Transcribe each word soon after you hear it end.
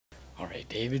Alright,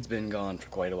 David's been gone for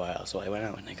quite a while, so I went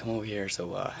out and I come over here,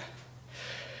 so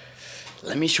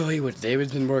let me show you what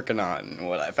David's been working on and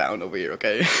what I found over here,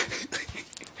 okay?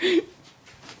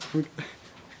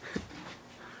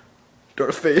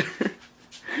 Darth Vader.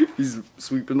 He's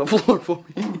sweeping the floor for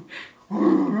me.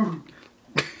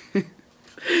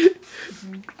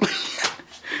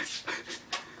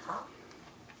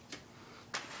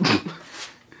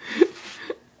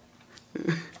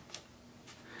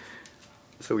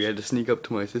 So we had to sneak up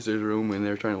to my sister's room when they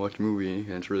were trying to watch a movie,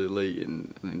 and it's really late,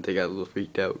 and then they got a little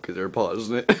freaked out because they were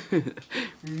pausing it.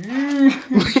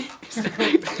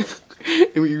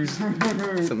 And we used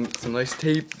some nice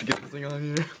tape to get this thing on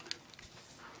here.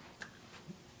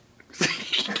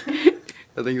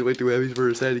 I think it's way too heavy for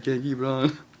his head, he can't keep it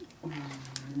on.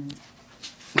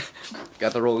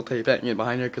 Got the roll of tape hanging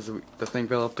behind there because the thing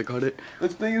fell off to cut it.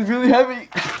 This thing is really heavy!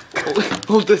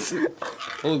 Hold this.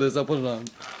 Hold this, I'll put it on.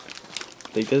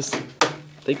 Take this.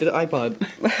 Take the iPod.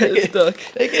 My head is stuck.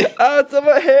 Take it. Ah, it's on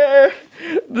my hair.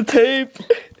 The tape.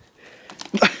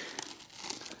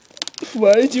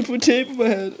 Why did you put tape on my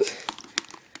head?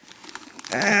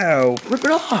 Ow. Rip it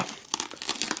off!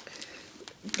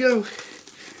 Go.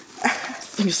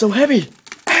 This thing is so heavy!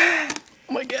 Oh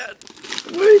my god.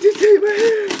 Why did you tape my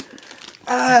hair?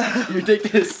 Ah! Here, take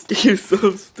this. You're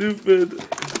so stupid.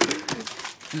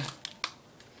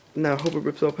 Now, hope it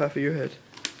rips off half of your head.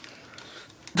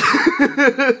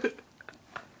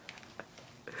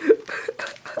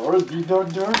 Or you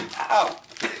don't do it. Ow!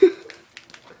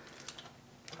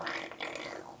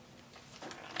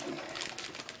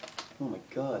 Oh my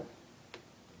god.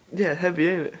 Yeah, heavy,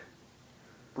 ain't it?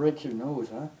 Break your nose,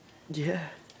 huh? Yeah.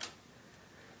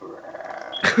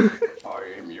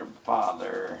 I am your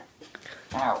father.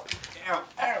 Ow. Ow.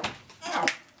 Ow. Ow.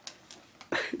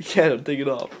 Yeah, don't take it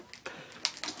off.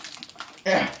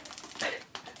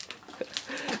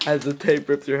 As the tape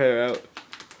rips your hair out.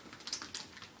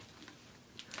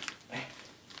 I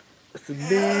said,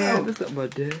 man, that's not my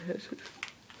dad.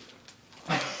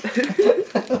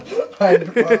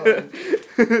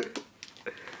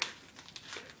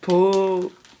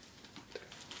 Pull.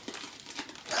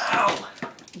 Ow.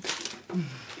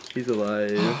 He's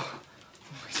alive.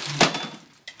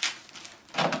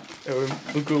 Oh,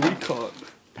 look what we caught.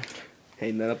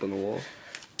 Hang that up on the wall.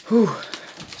 Whew.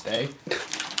 Stay.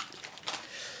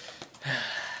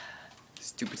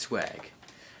 Stupid swag.